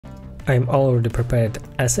I'm already prepared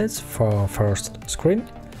assets for first screen.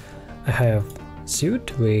 I have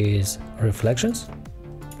suit with reflections,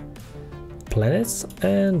 planets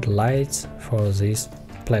and lights for these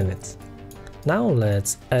planets. Now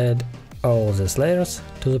let's add all these layers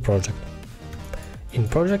to the project. In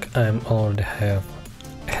project I already have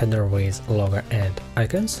a header with logo and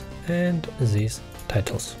icons and these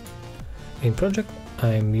titles. In project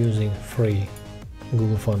I'm using free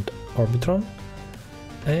Google font Orbitron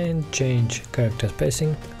and change character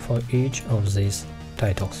spacing for each of these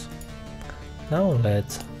titles. Now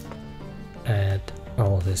let's add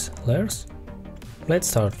all these layers. Let's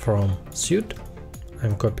start from suit.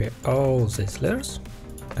 I'm copy all these layers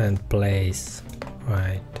and place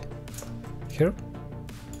right here.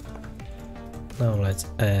 Now let's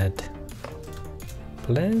add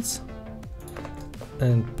planes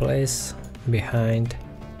and place behind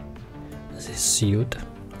the suit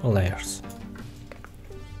layers.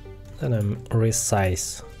 Then I'm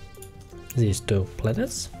resize these two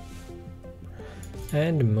planets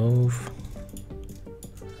and move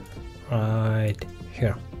right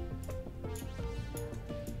here.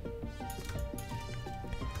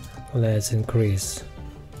 Let's increase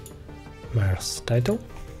Mars title,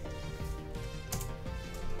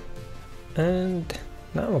 and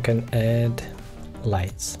now we can add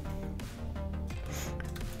lights.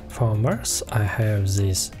 For Mars I have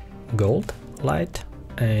this gold light,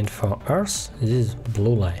 and for Earth this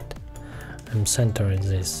blue light. I'm centering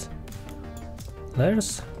these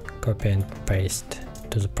layers, copy and paste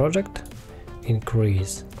to the project,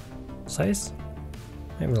 increase size,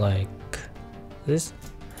 maybe like this,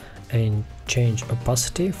 and change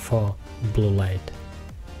opacity for blue light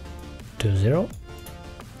to 0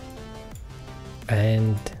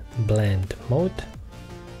 and blend mode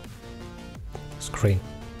screen.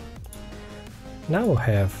 Now we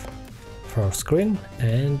have first screen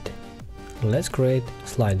and let's create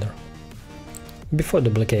slider. Before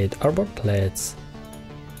duplicate artboard, let's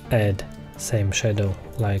add same shadow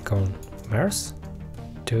like on Mars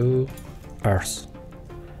to Earth.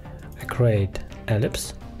 I create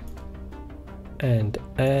ellipse and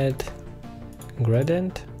add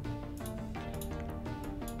gradient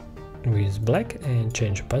with black and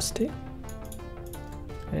change opacity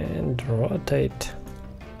and rotate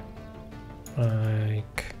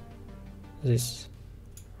like this.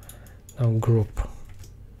 Now group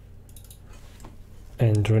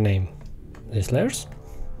and rename these layers.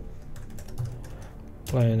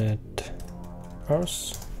 Planet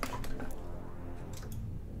Earth,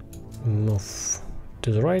 move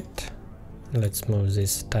to the right, let's move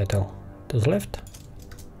this title to the left,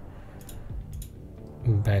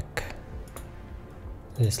 back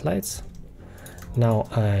these lights. Now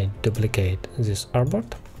I duplicate this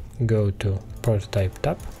artboard, go to prototype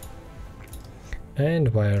tab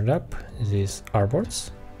and wired up these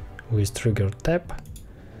artboards with trigger tab,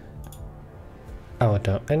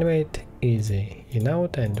 auto animate, easy in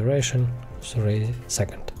out and duration 3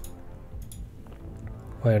 seconds.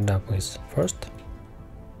 Wired up with first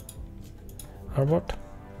artboard,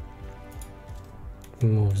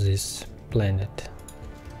 move this planet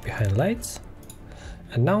behind lights,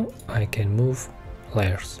 and now I can move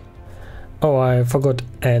layers. Oh, I forgot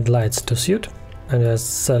add lights to suit, and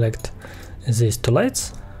just select these two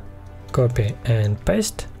lights, copy and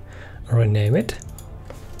paste, rename it,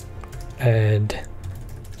 add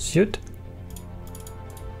suit,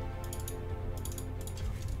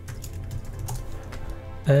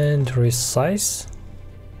 and resize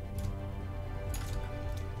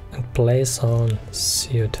and place on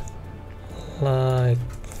suit like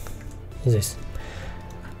this.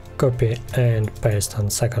 Copy and paste on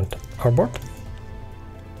second artboard,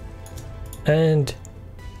 and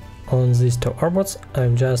on these two artboards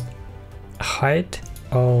I'm just hide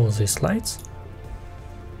all these lights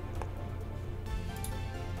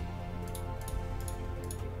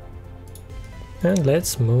and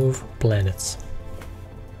let's move planets.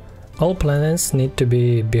 All planets need to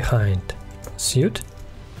be behind suit.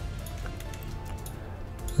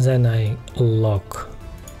 Then I lock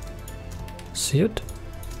suit,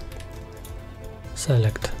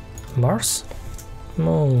 select Mars,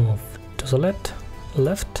 move to the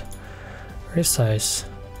left, resize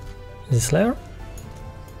this layer,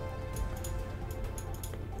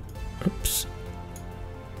 oops,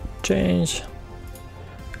 change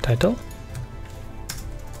title,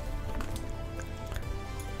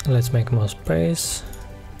 let's make more space,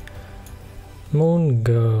 Moon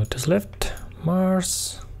go to the left,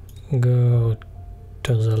 Mars go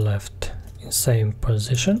to the left in same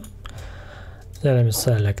position. Then I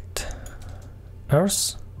select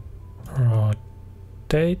Earth,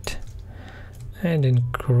 rotate and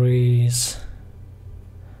increase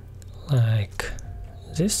like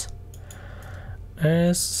this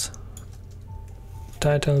as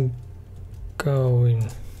title going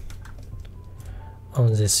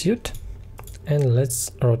on this suit, and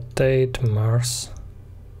let's rotate Mars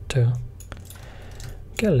to.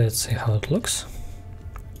 Okay, let's see how it looks.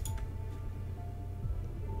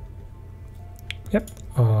 Yep,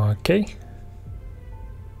 okay.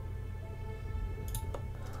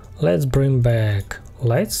 Let's bring back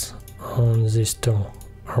lights on these two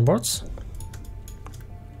artboards.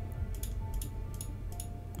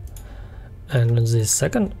 And on this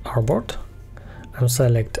second artboard, I'm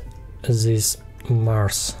select this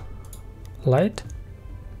Mars light,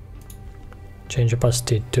 change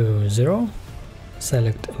opacity to 0,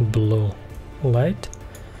 select blue light,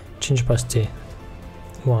 change opacity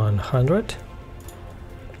 100,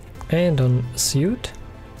 and on suit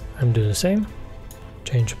I'm doing the same,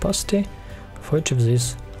 change opacity for each of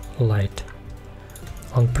these light.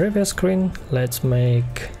 On previous screen, let's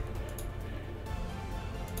make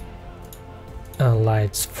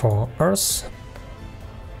lights for Earth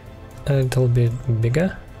a little bit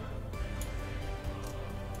bigger,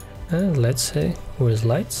 and let's say with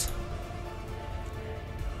lights.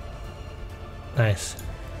 Nice.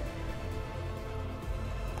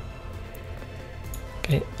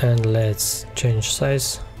 Okay, and let's change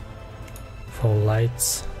size for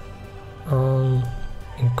lights on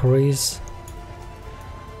increase.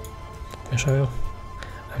 Let me show you.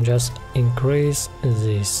 I'm just increase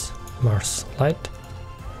this Mars light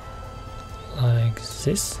like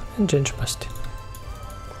this and change opacity.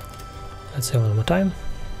 Let's see one more time.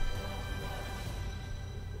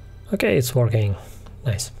 Okay, it's working.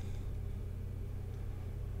 Nice.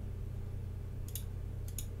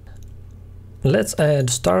 Let's add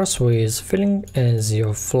stars with feeling as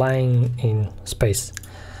you're flying in space.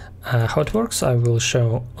 How it works I will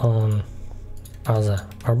show on other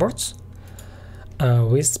artboards.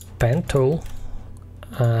 With pen tool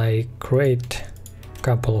I create a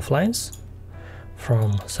couple of lines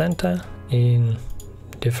from center in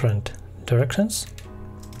different directions,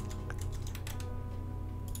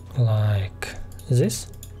 like this.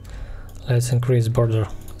 Let's increase border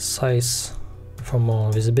size for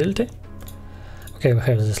more visibility. Okay, we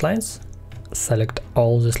have these lines. Select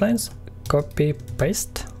all these lines, copy,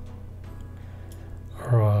 paste,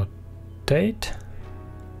 rotate,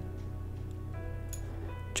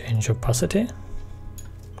 change opacity,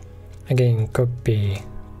 again copy,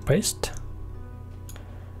 paste,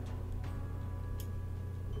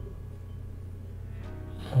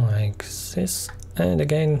 like this, and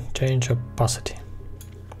again change opacity.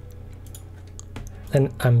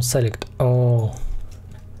 Then I'm select all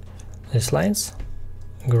these lines,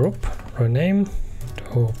 group, rename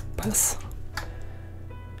to path,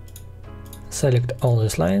 select all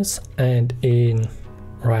these lines, and in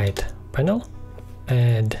right panel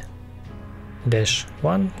add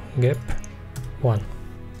 -1 gap 1.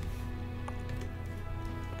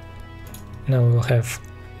 Now we'll have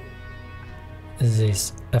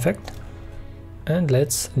this effect, and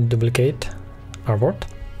let's duplicate artboard.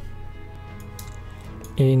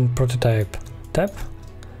 In prototype tab,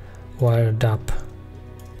 wired up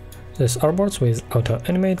this artboards with auto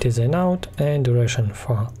animate, design out, and duration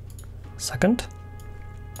for second.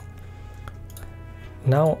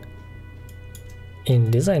 Now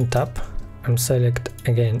in design tab I'm select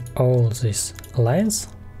again all these lines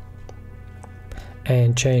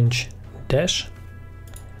and change dash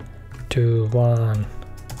to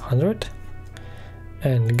 100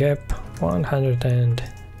 and gap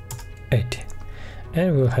 180,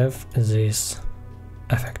 and we'll have this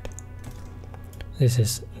effect. This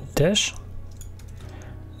is dash,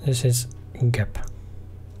 this is gap.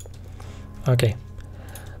 Okay,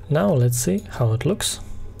 now let's see how it looks.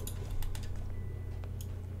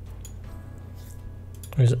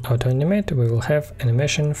 With auto animate we will have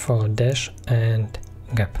animation for dash and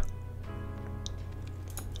gap.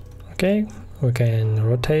 Okay, we can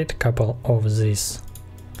rotate a couple of these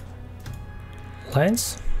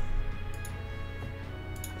lines.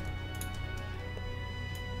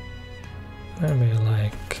 Maybe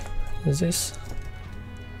like this.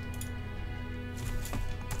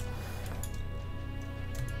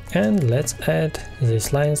 And let's add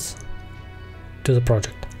these lines to the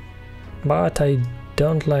project. But I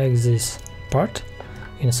don't like this part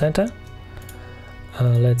in center.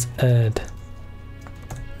 Let's add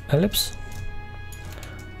ellipse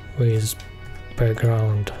with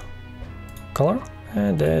background color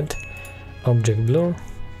and add object blur,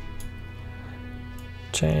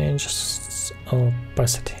 change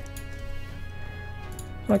opacity.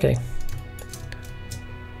 Okay,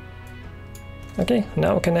 Okay,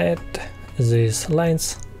 now we can add these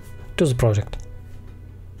lines to the project.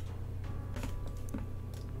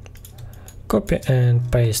 Copy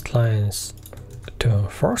and paste lines to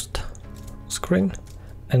first screen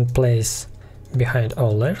and place behind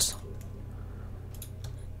all layers.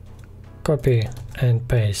 Copy and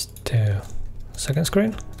paste to second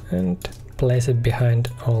screen and place it behind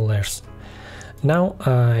all layers. Now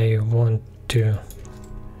I want to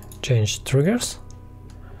change triggers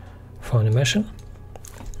for animation.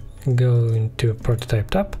 Go into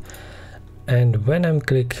prototype tab, and when I'm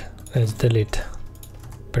click, let's delete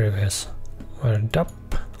previous wired up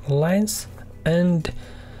lines, and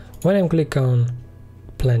when I'm click on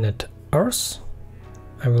planet Earth,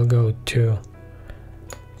 I will go to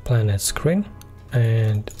planet screen,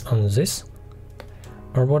 and on this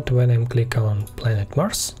robot, when I'm click on planet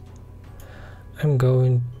Mars, I'm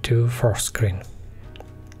going to first screen.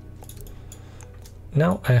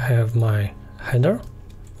 Now I have my header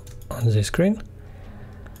on this screen,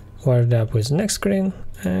 wired up with next screen,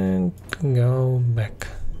 and go back.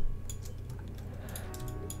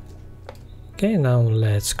 Okay, now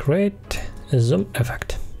let's create a zoom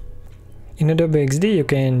effect. In Adobe XD you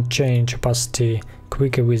can change opacity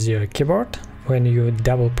quickly with your keyboard. When you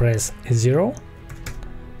double press 0,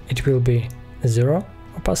 it will be 0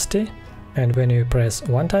 opacity, and when you press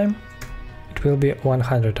one time, it will be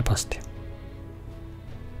 100 opacity.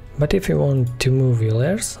 But if you want to move your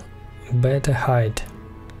layers, better hide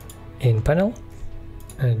in panel,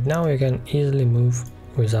 and now you can easily move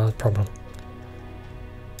without problem.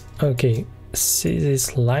 Okay, see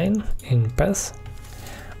this line in path?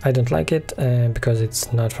 I don't like it because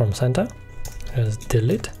it's not from center. Just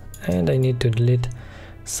delete, and I need to delete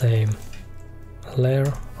same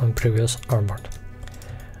layer on previous artboard.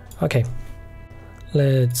 Okay,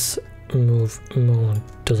 let's move moon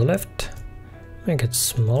to the left, make it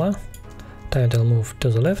smaller. Title move to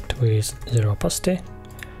the left with 0 opacity.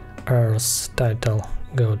 Earth title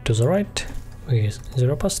go to the right with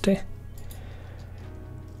 0 opacity.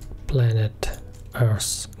 Planet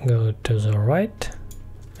Earth go to the right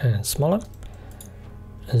and smaller.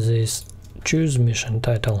 This choose mission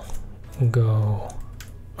title go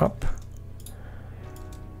up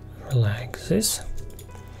like this.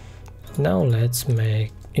 Now let's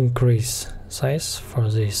make increase size for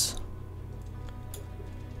this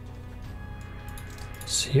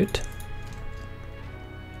suit.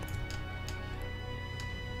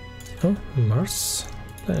 Oh, Mars,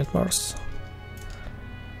 planet Mars.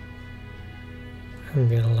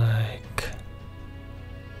 Maybe like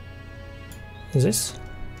this.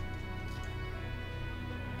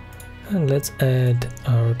 And let's add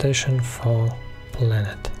a rotation for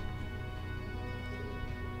planet.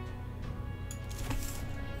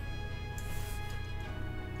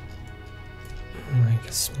 Make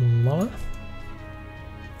it smaller.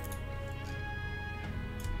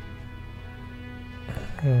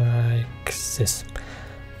 Like this.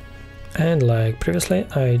 And like previously,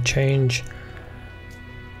 I change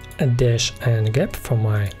a dash and gap for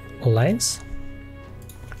my lines.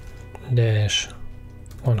 Dash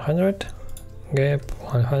 100, gap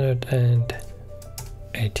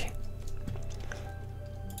 180.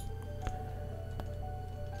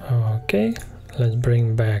 Okay, let's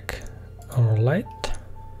bring back our light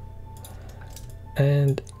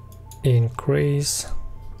and increase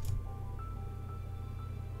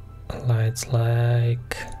lights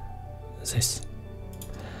like this.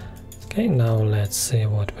 Okay, now let's see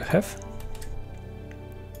what we have.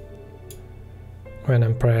 When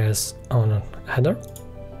I press on header,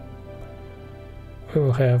 we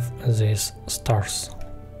will have these stars.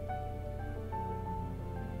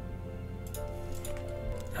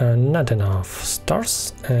 Not enough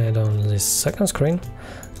stars, and on this second screen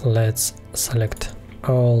let's select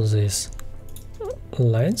all these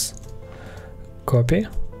lines, copy,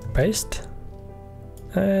 paste,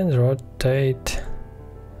 and rotate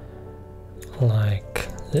like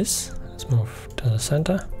this. Let's move to the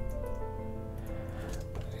center.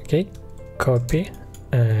 Okay, copy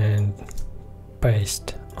and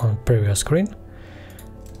paste on previous screen,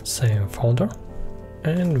 same folder,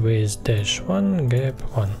 and with dash 1 gap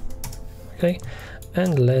 1. Okay,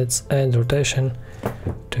 and let's add rotation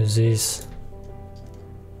to these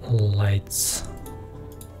lights,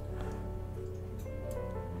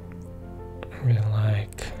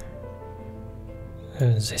 like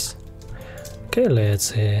this. Okay,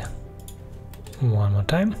 let's see one more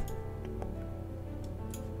time.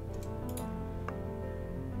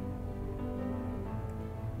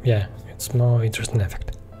 Yeah, it's more interesting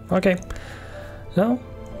effect. Okay, now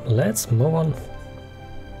let's move on.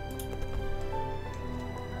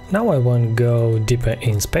 Now I want to go deeper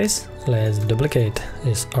in space. Let's duplicate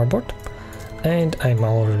this artboard, and I'm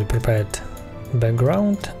already prepared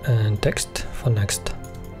background and text for next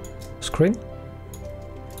screen.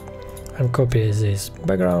 And copy this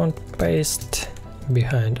background, paste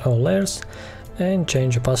behind all layers, and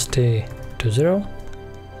change opacity to 0.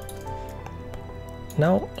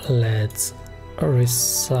 Now let's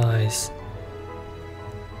resize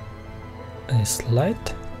this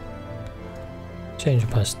light, change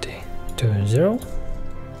opacity to 0,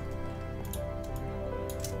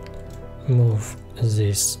 move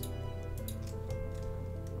this,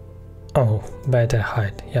 better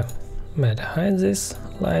hide, better hide this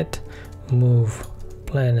light, move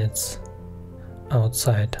planets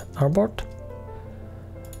outside artboard,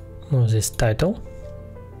 move this title,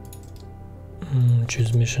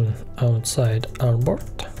 choose mission outside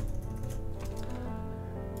artboard,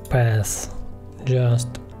 path,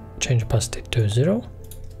 just change opacity to 0,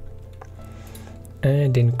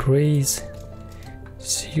 and increase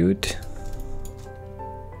suit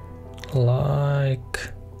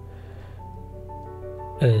like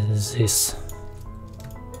this.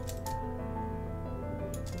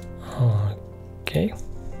 Okay.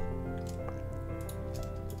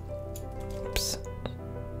 Oops.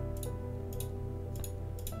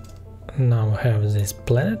 Now we have this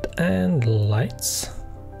planet and lights.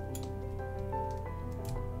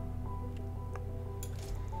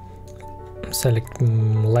 Select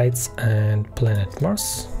lights and planet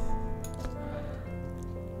Mars.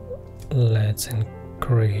 Let's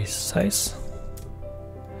increase size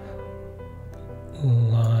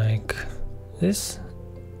like this,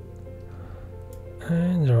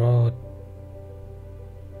 and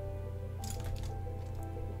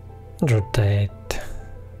rotate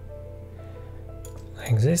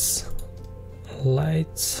like this,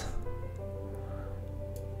 lights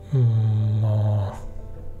more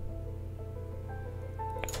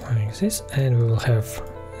like this, and we will have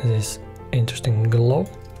this interesting glow.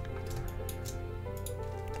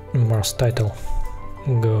 Mars title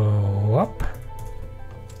go up.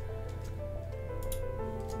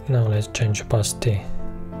 Now let's change opacity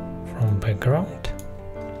from background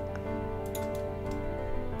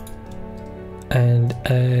and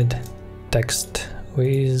add text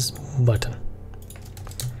with button.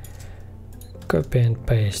 Copy and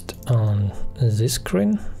paste on this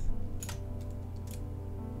screen.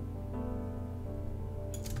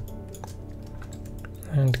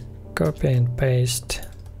 And copy and paste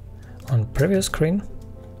on previous screen.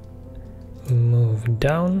 Move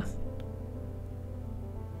down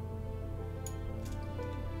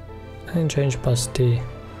and change opacity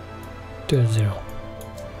to 0.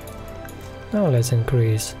 Now let's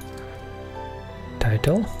increase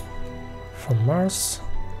title for Mars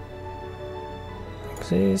like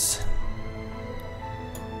this.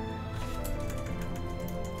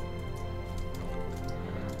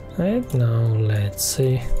 And now let's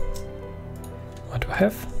see what we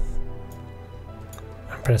have.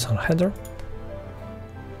 Press on header.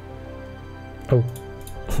 Oh,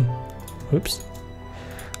 oops.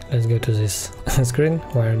 Let's go to this screen,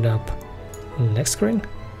 wired up next screen.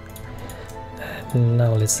 And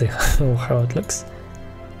now let's see how it looks.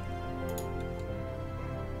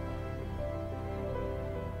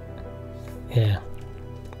 Yeah,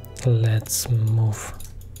 let's move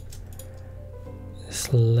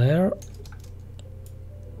this layer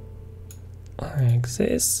like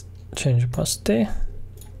this, change opacity.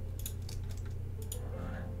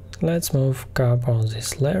 Let's move a couple of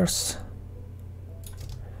these layers.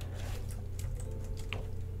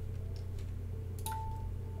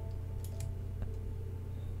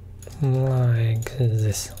 Like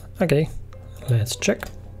this. Okay, let's check.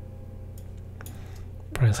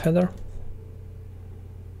 Press header.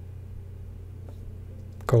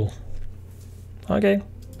 Cool. Okay.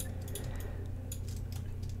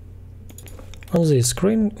 On this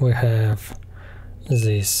screen we have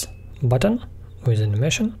this button with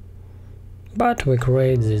animation, but we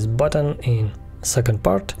create this button in second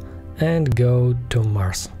part and go to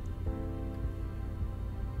Mars.